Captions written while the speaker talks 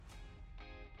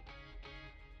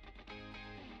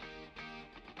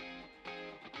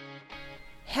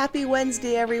Happy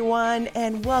Wednesday, everyone,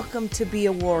 and welcome to Be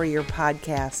a Warrior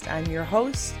podcast. I'm your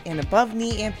host and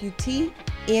above-knee amputee,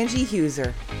 Angie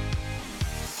Huser.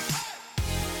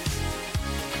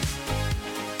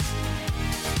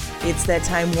 It's that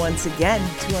time once again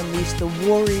to unleash the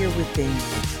warrior within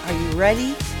you. Are you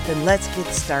ready? Then let's get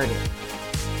started.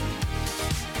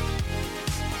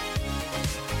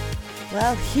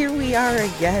 Well, here we are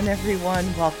again, everyone.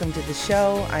 Welcome to the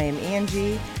show. I am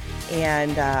Angie.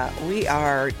 And we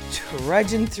are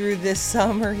trudging through this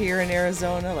summer here in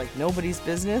Arizona like nobody's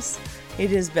business. It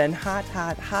has been hot.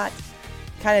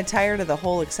 Kind of tired of the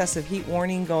whole excessive heat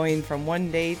warning going from one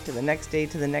day to the next day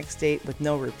to the next day with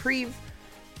no reprieve.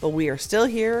 But we are still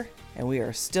here and we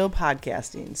are still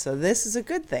podcasting. So this is a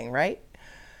good thing, right?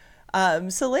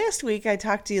 So last week I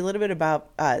talked to you a little bit about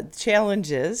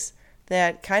challenges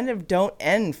that kind of don't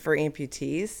end for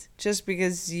amputees just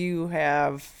because you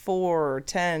have 4,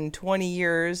 10, 20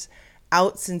 years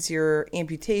out since your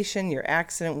amputation, your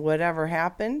accident, whatever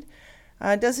happened,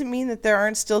 doesn't mean that there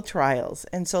aren't still trials.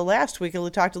 And so last week I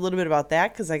talked a little bit about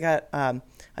that because I got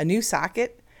a new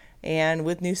socket, and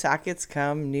with new sockets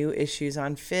come new issues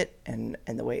on fit and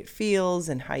the way it feels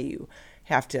and how you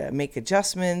have to make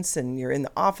adjustments, and you're in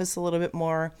the office a little bit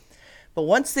more. But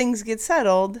once things get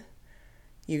settled,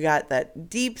 you got that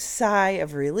deep sigh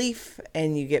of relief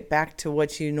and you get back to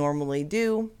what you normally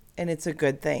do, and it's a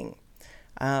good thing.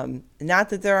 Not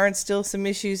that there aren't still some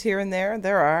issues here and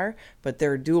there are, but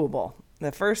they're doable.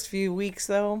 The first few weeks,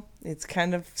 though, it's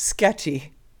kind of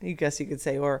sketchy, I guess you could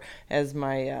say, or as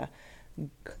my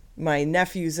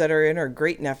nephews that are in, or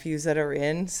great nephews that are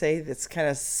in, say, that's kind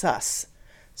of sus.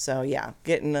 So yeah,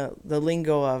 getting the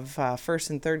lingo of first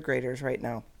and third graders right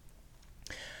now.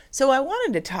 So I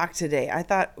wanted to talk today. I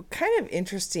thought kind of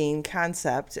interesting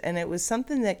concept, and it was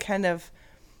something that kind of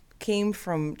came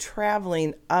from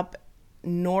traveling up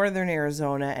northern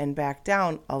Arizona and back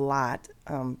down a lot.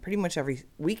 Pretty much every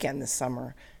weekend this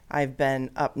summer I've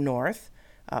been up north.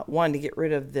 One, to get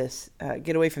rid of this,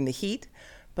 get away from the heat,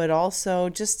 but also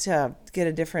just to get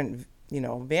a different,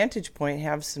 vantage point,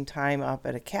 have some time up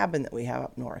at a cabin that we have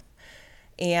up north.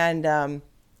 And,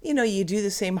 you do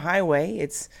the same highway.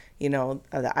 It's,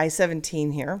 the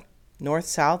I-17 here,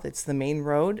 north-south. It's the main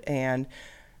road. And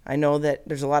I know that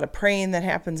there's a lot of praying that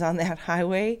happens on that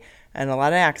highway and a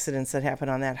lot of accidents that happen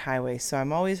on that highway. So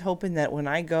I'm always hoping that when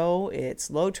I go, it's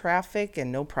low traffic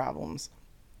and no problems.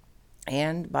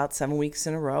 And about 7 weeks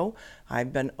in a row,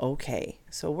 I've been okay.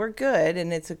 So we're good,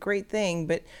 and it's a great thing.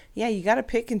 But yeah, you got to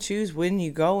pick and choose when you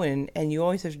go, and you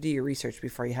always have to do your research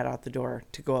before you head out the door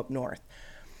to go up north.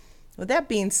 With that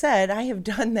being said, I have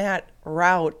done that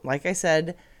route, like I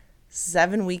said,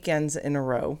 7 weekends in a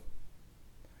row.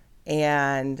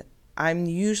 And I'm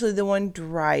usually the one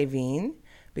driving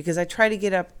because I try to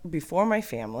get up before my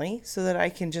family so that I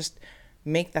can just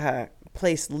make the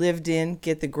place lived in,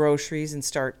 get the groceries, and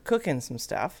start cooking some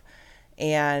stuff.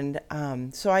 And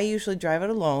so I usually drive it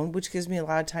alone, which gives me a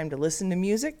lot of time to listen to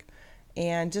music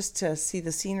and just to see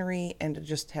the scenery and to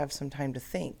just have some time to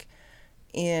think.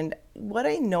 And what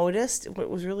I noticed, what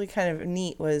was really kind of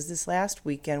neat, was this last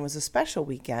weekend was a special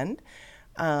weekend.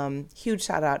 Huge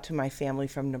shout out to my family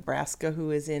from Nebraska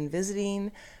who is in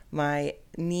visiting, my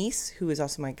niece, who is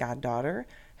also my goddaughter,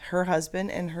 her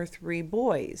husband, and her 3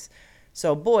 boys.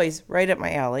 So boys, right up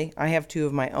my alley. I have 2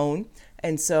 of my own.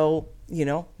 And so,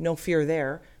 no fear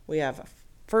there. We have a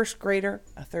first grader,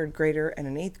 a third grader, and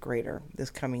an 8th grader this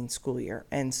coming school year.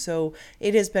 And so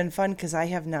it has been fun because I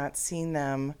have not seen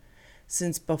them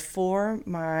since before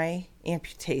my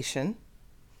amputation,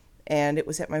 and it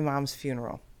was at my mom's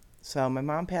funeral. So my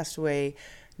mom passed away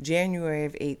January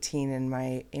of 18, and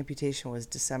my amputation was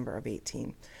December of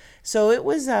 18. So it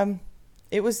was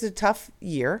a tough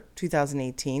year,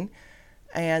 2018,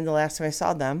 and the last time I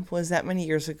saw them was that many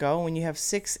years ago. When you have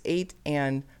 6, 8,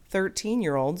 and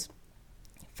 13-year-olds,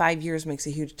 5 years makes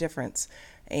a huge difference.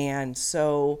 And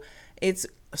so it's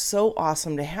so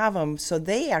awesome to have them. So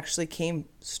they actually came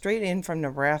straight in from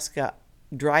Nebraska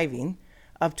driving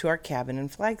up to our cabin in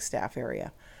Flagstaff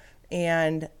area.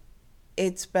 And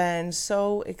it's been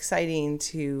so exciting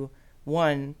to,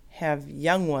 one, have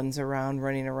young ones around,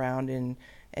 running around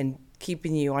and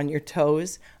keeping you on your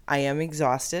toes. I am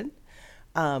exhausted,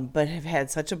 but have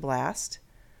had such a blast.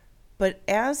 But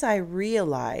as I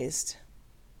realized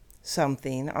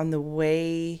something on the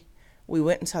way, we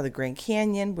went and saw the Grand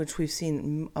Canyon, which we've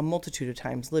seen a multitude of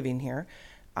times living here.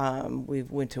 We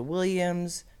went to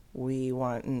Williams. We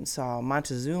went and saw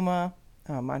Montezuma's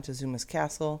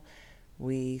castle.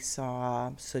 We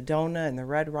saw Sedona and the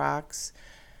Red Rocks.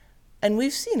 And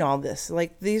we've seen all this.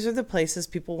 Like, these are the places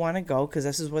people want to go because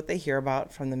this is what they hear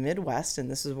about from the Midwest, and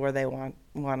this is where they want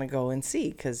to go and see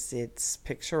because it's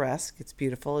picturesque, it's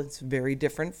beautiful, it's very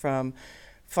different from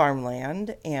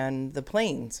farmland and the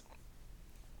plains.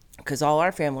 Because all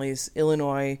our families,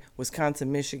 Illinois,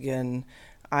 Wisconsin, Michigan,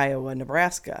 Iowa,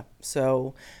 Nebraska.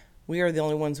 So we are the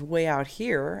only ones way out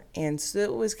here. And so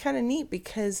it was kind of neat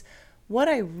because what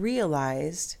I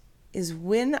realized is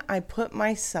when I put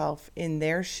myself in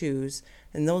their shoes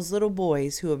and those little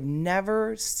boys who have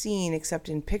never seen except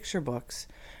in picture books,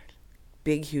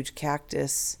 big, huge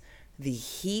cactus, the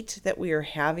heat that we are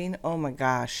having, oh my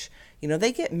gosh.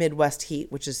 They get Midwest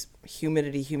heat, which is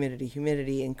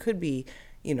humidity, and could be,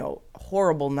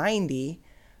 horrible 90,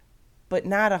 but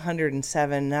not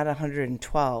 107, not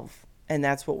 112. And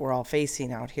that's what we're all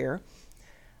facing out here.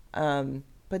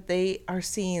 But they are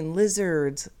seeing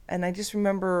lizards. And I just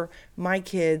remember my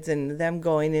kids and them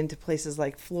going into places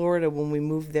like Florida when we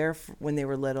moved there when they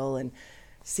were little and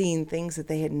seeing things that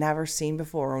they had never seen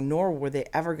before, or nor were they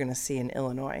ever going to see in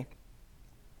Illinois.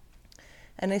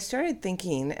 And I started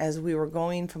thinking as we were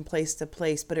going from place to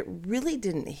place, but it really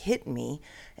didn't hit me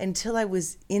until I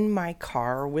was in my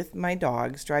car with my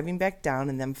dogs driving back down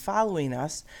and them following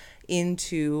us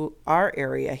into our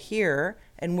area here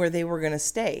and where they were going to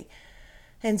stay.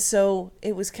 And so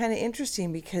it was kind of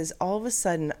interesting because all of a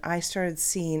sudden I started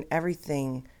seeing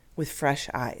everything with fresh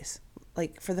eyes,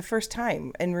 like for the first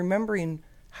time, and remembering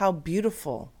how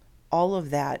beautiful all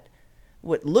of that,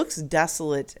 what looks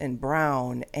desolate and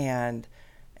brown and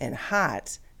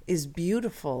hot, is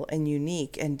beautiful and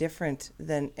unique and different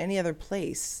than any other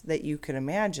place that you can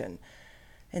imagine.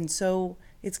 And so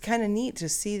it's kind of neat to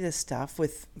see this stuff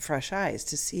with fresh eyes,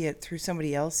 to see it through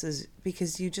somebody else's,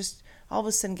 because you just all of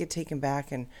a sudden get taken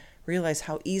back and realize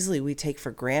how easily we take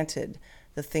for granted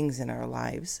the things in our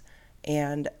lives,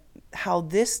 and how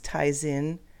this ties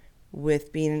in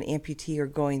with being an amputee or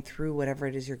going through whatever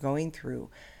it is you're going through.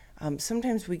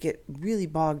 Sometimes we get really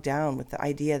bogged down with the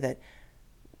idea that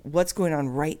what's going on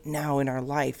right now in our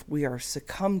life we are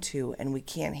succumbed to and we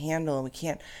can't handle, and we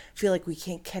can't feel like we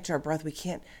can't catch our breath, we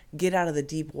can't get out of the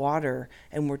deep water,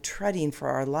 and we're treading for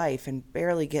our life and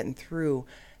barely getting through,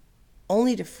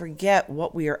 only to forget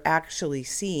what we are actually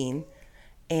seeing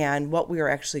and what we are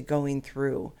actually going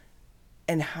through,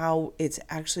 and how it's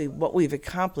actually what we've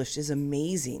accomplished is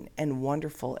amazing and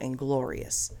wonderful and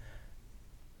glorious.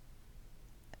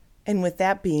 And with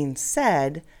that being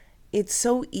said, it's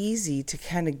so easy to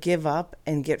kind of give up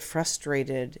and get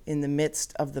frustrated in the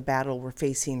midst of the battle we're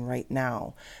facing right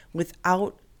now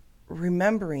without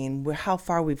remembering how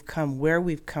far we've come, where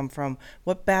we've come from,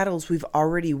 what battles we've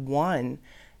already won,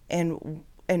 and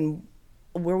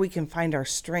where we can find our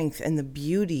strength and the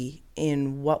beauty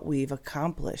in what we've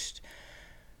accomplished.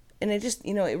 And it just,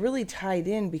 it really tied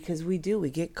in because we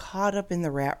get caught up in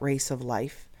the rat race of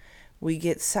life. We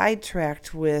get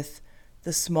sidetracked with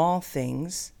the small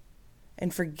things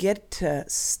and forget to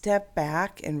step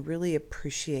back and really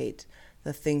appreciate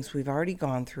the things we've already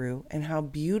gone through and how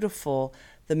beautiful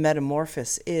the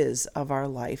metamorphosis is of our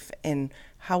life and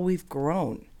how we've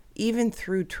grown. Even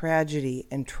through tragedy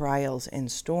and trials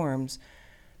and storms,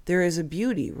 there is a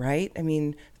beauty, right? I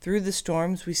mean, through the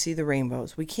storms, we see the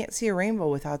rainbows. We can't see a rainbow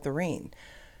without the rain.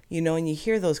 And you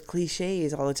hear those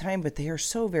cliches all the time, but they are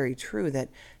so very true that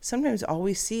sometimes all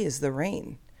we see is the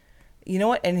rain. You know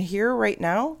what? And here right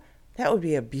now, that would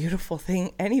be a beautiful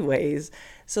thing anyways.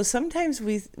 So sometimes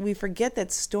we forget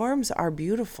that storms are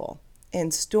beautiful,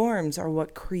 and storms are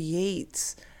what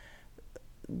creates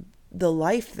the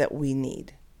life that we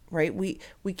need, right? We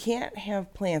can't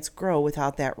have plants grow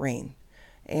without that rain.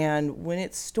 And when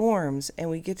it storms and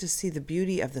we get to see the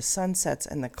beauty of the sunsets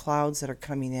and the clouds that are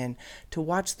coming in, to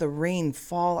watch the rain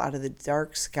fall out of the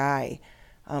dark sky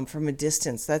from a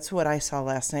distance, that's what I saw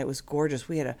last night. It was gorgeous.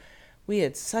 We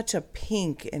had such a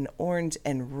pink and orange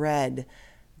and red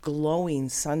glowing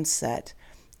sunset.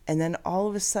 And then all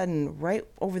of a sudden, right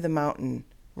over the mountain,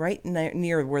 right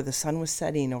near where the sun was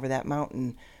setting over that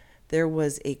mountain, there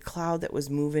was a cloud that was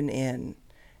moving in,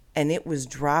 and it was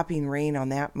dropping rain on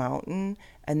that mountain.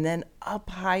 And then up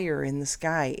higher in the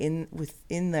sky,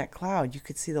 within that cloud, you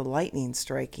could see the lightning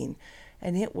striking,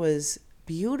 and it was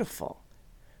beautiful.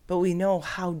 But we know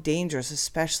how dangerous,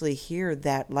 especially here,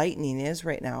 that lightning is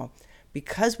right now.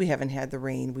 Because we haven't had the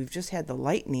rain, we've just had the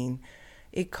lightning.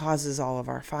 It causes all of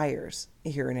our fires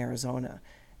here in Arizona.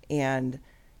 And,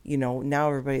 now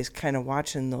everybody's kind of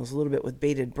watching those a little bit with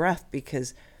bated breath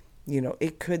because,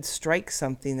 it could strike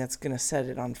something that's going to set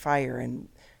it on fire, and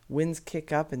winds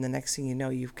kick up, and the next thing you know,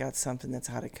 you've got something that's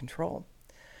out of control.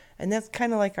 And that's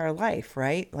kind of like our life,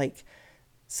 right? Like,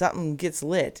 something gets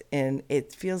lit and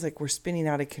it feels like we're spinning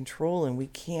out of control and we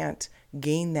can't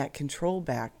gain that control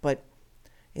back. But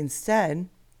instead,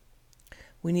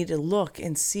 we need to look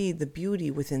and see the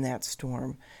beauty within that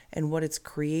storm and what it's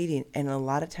creating. And a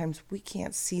lot of times we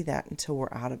can't see that until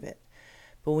we're out of it.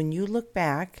 But when you look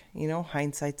back,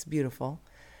 hindsight's beautiful.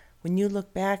 When you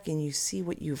look back and you see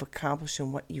what you've accomplished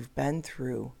and what you've been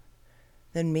through,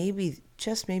 then maybe,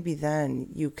 just maybe then,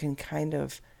 you can kind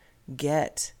of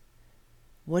get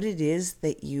what it is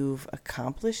that you've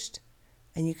accomplished,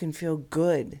 and you can feel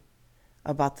good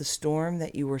about the storm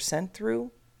that you were sent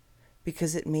through,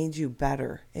 because it made you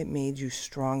better, it made you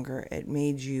stronger, it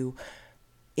made you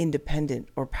independent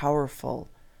or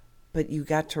powerful, but you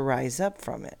got to rise up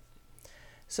from it.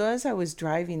 So as I was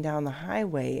driving down the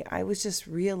highway, I was just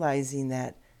realizing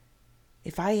that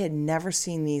if I had never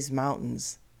seen these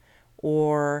mountains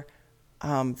or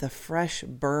the fresh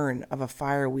burn of a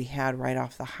fire we had right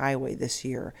off the highway this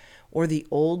year, or the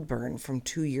old burn from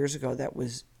 2 years ago that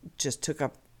was just took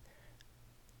up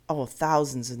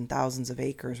thousands and thousands of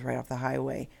acres right off the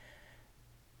highway.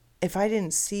 If I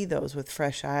didn't see those with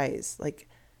fresh eyes,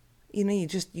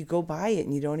 you go by it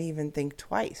and you don't even think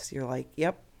twice. You're like,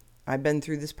 yep, I've been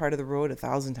through this part of the road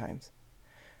 1,000 times.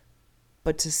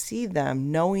 But to see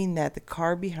them, knowing that the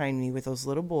car behind me with those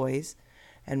little boys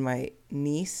and my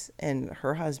niece and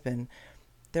her husband,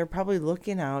 they're probably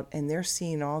looking out and they're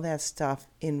seeing all that stuff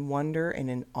in wonder and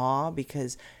in awe,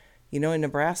 because in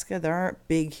Nebraska, there aren't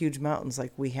big, huge mountains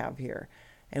like we have here.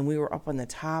 And we were up on the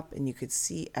top and you could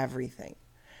see everything.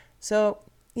 So,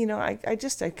 I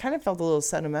kind of felt a little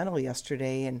sentimental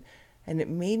yesterday, and it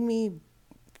made me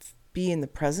be in the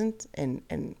present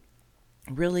and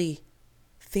really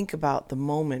think about the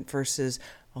moment versus,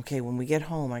 okay, when we get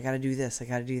home, I got to do this, I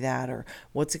got to do that, or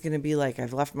what's it going to be like?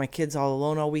 I've left my kids all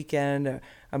alone all weekend. Or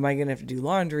am I going to have to do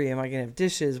laundry? Am I going to have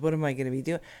dishes? What am I going to be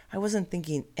doing? I wasn't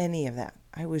thinking any of that.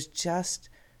 I was just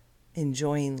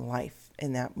enjoying life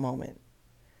in that moment.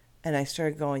 And I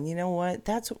started going, you know what?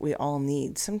 That's what we all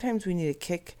need. Sometimes we need a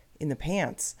kick in the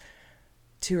pants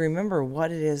to remember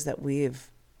what it is that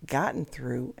we've gotten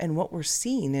through and what we're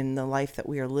seeing in the life that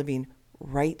we are living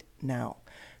right now.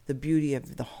 The beauty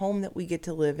of the home that we get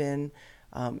to live in.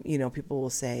 People will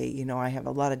say, I have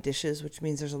a lot of dishes, which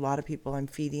means there's a lot of people I'm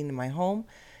feeding in my home.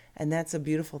 And that's a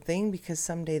beautiful thing, because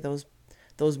someday those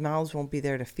mouths won't be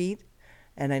there to feed.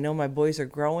 And I know my boys are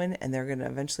growing and they're going to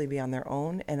eventually be on their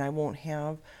own, and I won't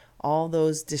have all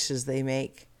those dishes they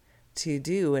make to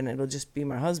do. And it'll just be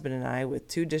my husband and I with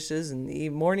 2 dishes in the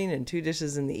morning and 2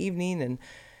 dishes in the evening.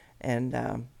 And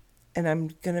I'm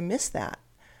going to miss that.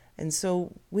 And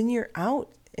so when you're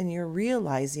out and you're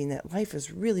realizing that life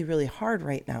is really, really hard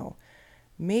right now,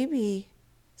 maybe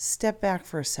step back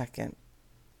for a second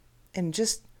and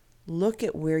just look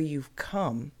at where you've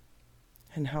come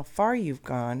and how far you've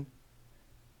gone,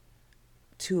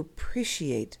 to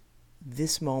appreciate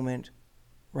this moment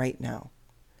right now.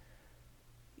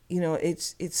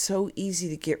 It's so easy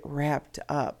to get wrapped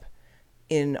up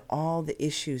in all the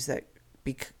issues that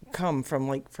come from,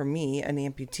 like for me, an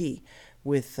amputee,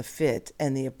 with the fit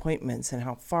and the appointments and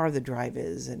how far the drive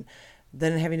is, and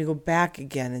then having to go back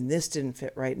again, and this didn't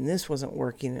fit right and this wasn't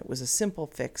working. It was a simple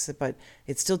fix, but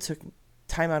it still took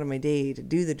time out of my day to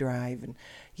do the drive, and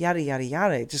yada, yada,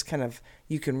 yada. It just kind of,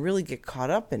 you can really get caught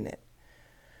up in it.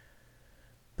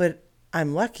 But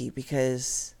I'm lucky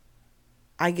because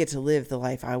I get to live the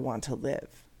life I want to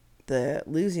live. The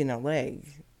losing a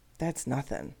leg, that's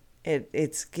nothing.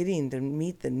 It's getting to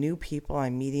meet the new people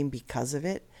I'm meeting because of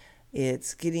it.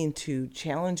 It's getting to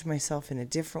challenge myself in a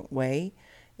different way.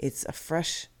 It's a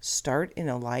fresh start in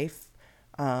a life.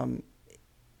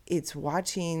 It's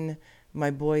watching my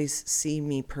boys see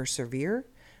me persevere,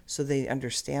 so they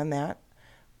understand that.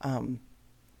 And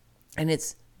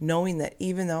it's knowing that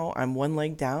even though I'm one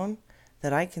leg down,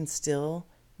 that I can still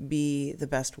be the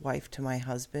best wife to my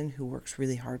husband, who works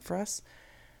really hard for us.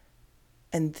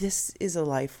 And this is a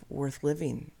life worth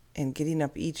living, and getting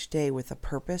up each day with a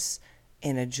purpose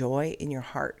and a joy in your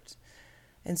heart.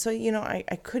 And so,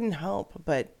 I couldn't help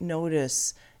but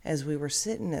notice, as we were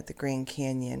sitting at the Grand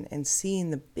Canyon and seeing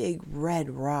the big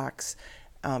red rocks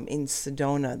in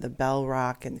Sedona, the Bell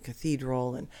Rock and the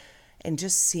cathedral, and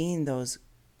just seeing those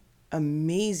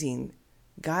amazing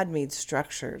God-made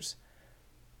structures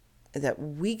that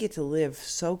we get to live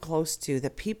so close to,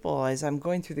 that people, as I'm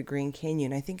going through the Grand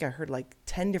Canyon, I think I heard like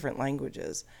 10 different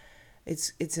languages.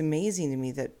 It's amazing to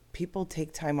me that people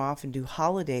take time off and do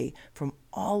holiday from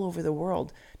all over the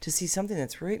world to see something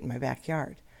that's right in my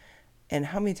backyard. And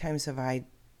how many times have I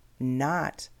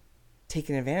not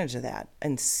taken advantage of that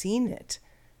and seen it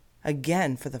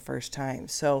again for the first time?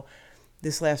 So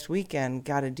this last weekend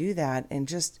got to do that and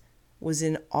just was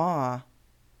in awe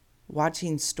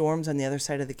watching storms on the other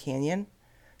side of the canyon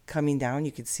coming down.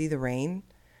 You could see the rain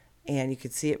and you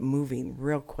could see it moving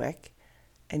real quick,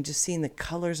 and just seeing the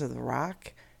colors of the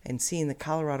rock and seeing the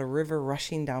Colorado River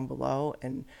rushing down below.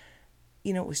 And,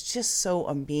 it was just so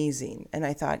amazing. And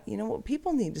I thought, what,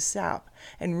 people need to stop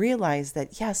and realize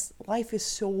that, yes, life is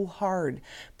so hard,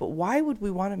 but why would we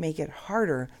want to make it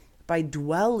harder by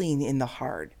dwelling in the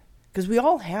hard? Because we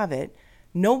all have it.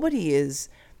 Nobody is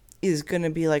going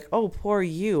to be like, oh, poor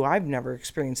you. I've never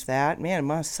experienced that. Man, it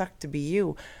must suck to be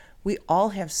you. We all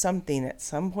have something at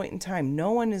some point in time.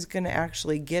 No one is going to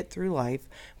actually get through life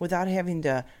without having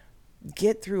to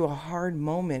get through a hard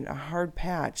moment, a hard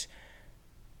patch.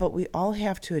 But we all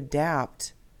have to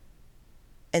adapt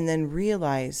and then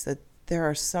realize that there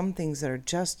are some things that are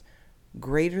just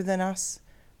greater than us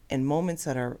and moments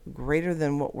that are greater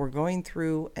than what we're going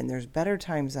through, and there's better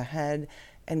times ahead.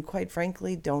 And quite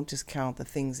frankly, don't discount the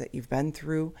things that you've been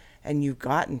through and you've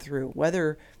gotten through,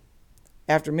 whether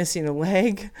after missing a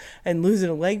leg and losing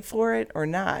a leg for it or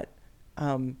not.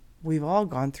 We've all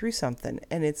gone through something,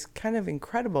 and it's kind of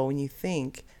incredible when you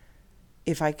think,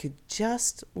 if I could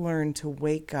just learn to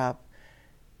wake up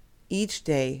each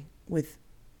day with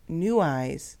new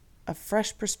eyes, a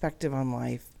fresh perspective on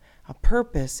life, a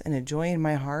purpose and a joy in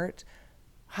my heart,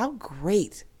 how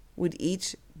great would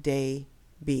each day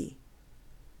be?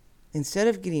 Instead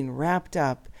of getting wrapped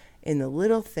up in the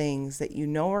little things that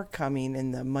are coming in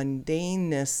the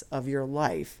mundaneness of your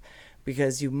life,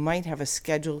 because you might have a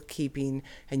schedule keeping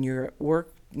and you're at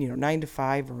work, 9 to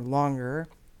 5 or longer,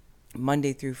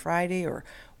 Monday through Friday, or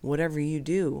whatever you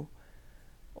do,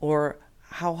 or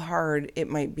how hard it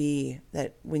might be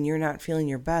that when you're not feeling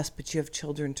your best, but you have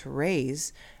children to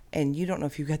raise and you don't know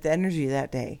if you've got the energy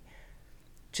that day.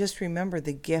 Just remember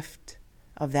the gift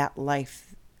of that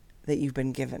life that you've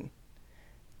been given.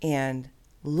 And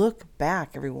look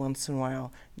back every once in a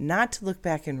while, not to look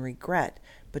back in regret,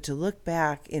 but to look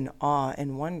back in awe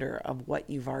and wonder of what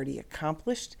you've already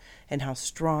accomplished and how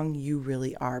strong you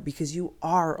really are, because you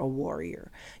are a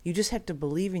warrior. You just have to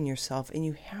believe in yourself, and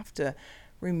you have to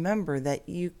remember that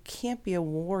you can't be a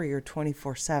warrior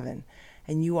 24/7,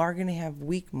 and you are going to have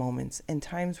weak moments and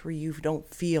times where you don't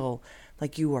feel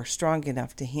like you are strong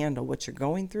enough to handle what you're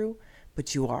going through,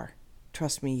 but you are.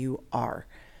 Trust me, you are.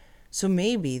 So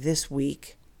maybe this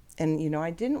week, and I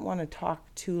didn't want to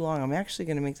talk too long. I'm actually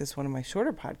going to make this one of my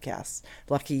shorter podcasts.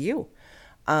 Lucky you.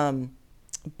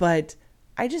 But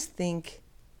I just think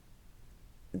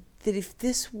that if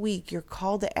this week your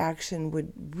call to action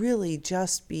would really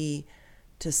just be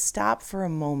to stop for a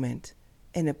moment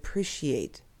and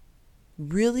appreciate,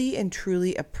 really and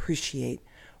truly appreciate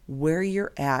where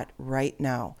you're at right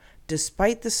now,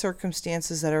 despite the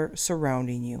circumstances that are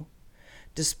surrounding you,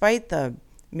 despite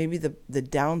maybe the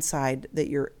downside that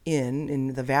you're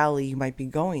in the valley you might be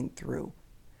going through.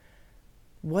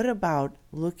 What about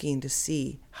looking to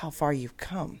see how far you've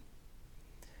come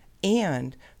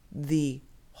and the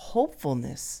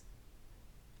hopefulness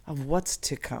of what's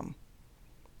to come?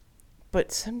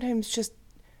 But sometimes just,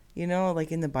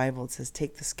 like in the Bible, it says,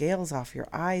 take the scales off your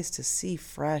eyes to see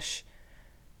fresh.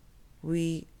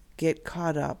 We get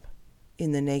caught up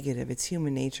in the negative. It's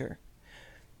human nature.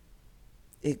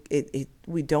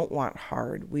 We don't want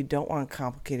hard, we don't want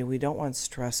complicated, we don't want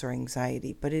stress or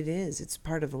anxiety, but it's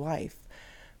part of life.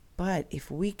 But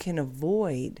if we can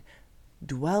avoid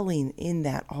dwelling in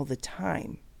that all the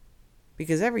time,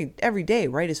 because every day,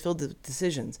 right, is filled with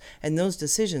decisions, and those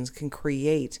decisions can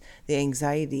create the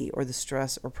anxiety or the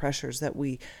stress or pressures that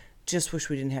we just wish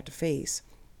we didn't have to face.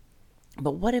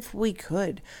 But what if we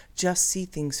could just see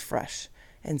things fresh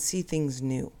and see things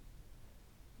new?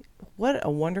 What a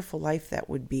wonderful life that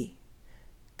would be.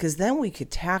 Because then we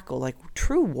could tackle, like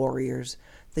true warriors,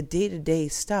 the day-to-day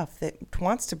stuff that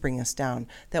wants to bring us down,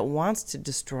 that wants to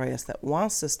destroy us, that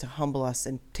wants us to humble us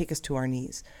and take us to our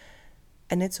knees.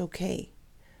 And it's okay,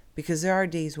 because there are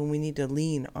days when we need to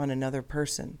lean on another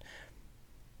person.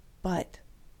 But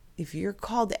if your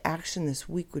call to action this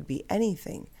week would be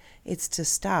anything, it's to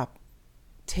stop,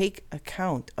 take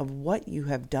account of what you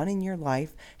have done in your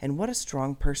life and what a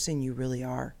strong person you really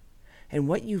are, and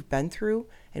what you've been through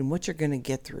and what you're going to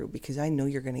get through, because I know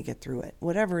you're going to get through it,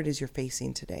 whatever it is you're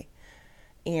facing today.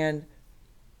 And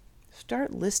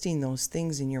start listing those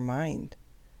things in your mind.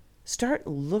 Start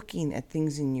looking at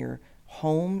things in your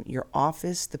home, your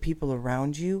office, the people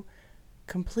around you,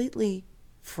 completely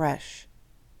fresh.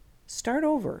 Start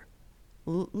over.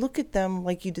 Look at them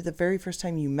like you did the very first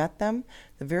time you met them,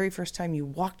 the very first time you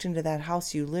walked into that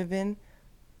house you live in,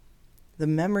 the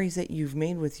memories that you've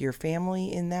made with your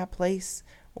family in that place,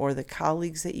 or the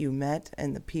colleagues that you met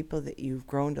and the people that you've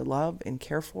grown to love and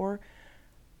care for,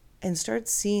 and start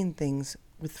seeing things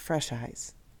with fresh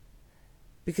eyes.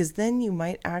 Because then you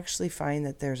might actually find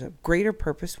that there's a greater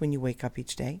purpose when you wake up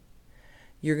each day.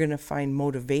 You're going to find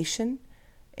motivation,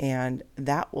 and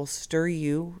that will stir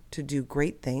you to do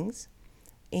great things.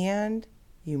 And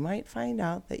you might find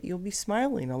out that you'll be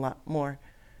smiling a lot more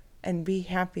and be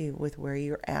happy with where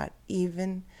you're at,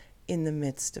 even in the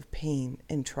midst of pain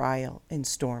and trial and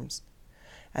storms.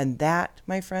 And that,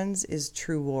 my friends, is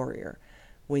true warrior.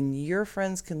 When your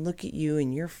friends can look at you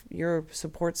and your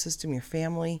support system, your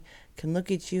family can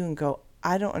look at you and go,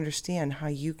 I don't understand how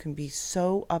you can be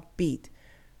so upbeat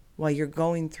while you're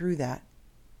going through that.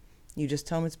 You just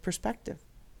tell them it's perspective.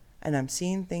 And I'm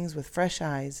seeing things with fresh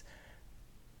eyes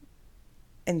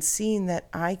and seeing that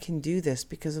I can do this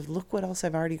because of look what else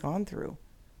I've already gone through.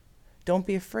 Don't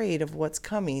be afraid of what's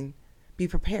coming. Be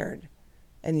prepared.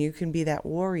 And you can be that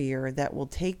warrior that will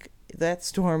take that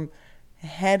storm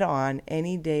head on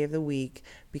any day of the week,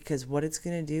 because what it's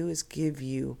going to do is give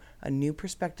you a new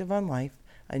perspective on life,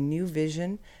 a new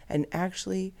vision, and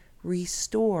actually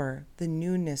restore the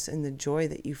newness and the joy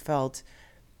that you felt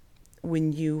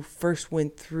when you first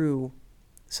went through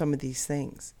some of these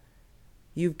things.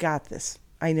 You've got this.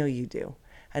 I know you do.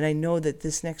 And I know that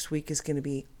this next week is going to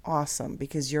be awesome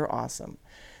because you're awesome.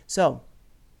 So,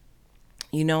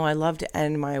 I love to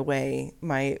end my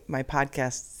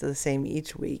podcasts the same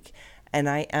each week. And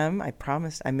I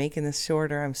promise, I'm making this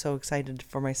shorter. I'm so excited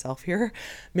for myself here.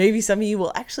 Maybe some of you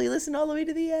will actually listen all the way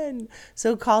to the end.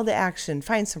 So call to action,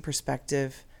 find some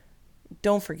perspective.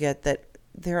 Don't forget that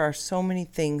there are so many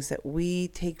things that we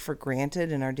take for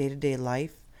granted in our day-to-day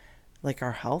life, like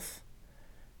our health,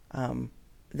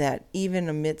 that even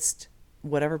amidst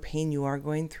whatever pain you are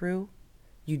going through,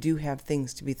 you do have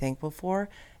things to be thankful for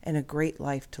and a great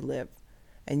life to live.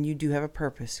 And you do have a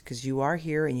purpose because you are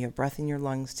here and you have breath in your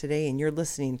lungs today and you're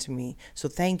listening to me. So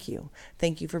thank you.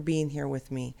 Thank you for being here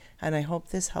with me. And I hope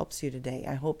this helps you today.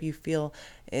 I hope you feel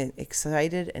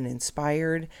excited and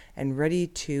inspired and ready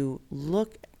to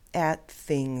look at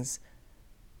things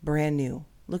brand new.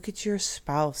 Look at your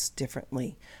spouse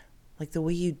differently, like the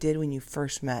way you did when you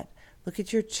first met. Look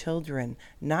at your children,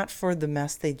 not for the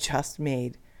mess they just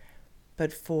made,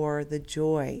 but for the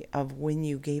joy of when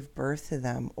you gave birth to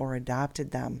them or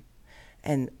adopted them,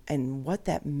 and what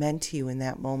that meant to you in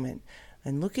that moment.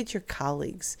 And look at your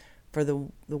colleagues for the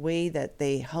way that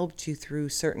they helped you through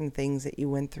certain things that you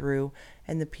went through,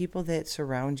 and the people that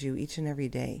surround you each and every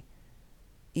day.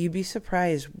 You'd be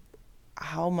surprised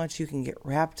how much you can get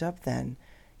wrapped up then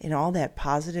in all that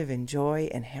positive and joy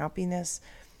and happiness,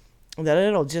 that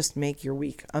it'll just make your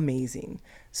week amazing.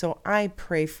 So I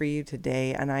pray for you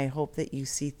today, and I hope that you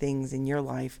see things in your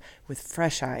life with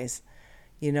fresh eyes,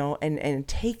 and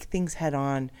take things head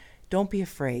on. Don't be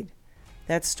afraid.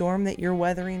 That storm that you're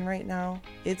weathering right now,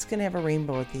 it's going to have a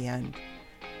rainbow at the end,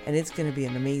 and it's going to be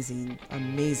an amazing,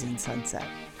 amazing sunset.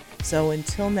 So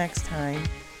until next time,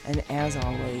 and as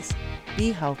always,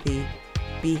 be healthy,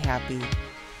 be happy,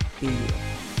 be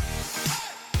you.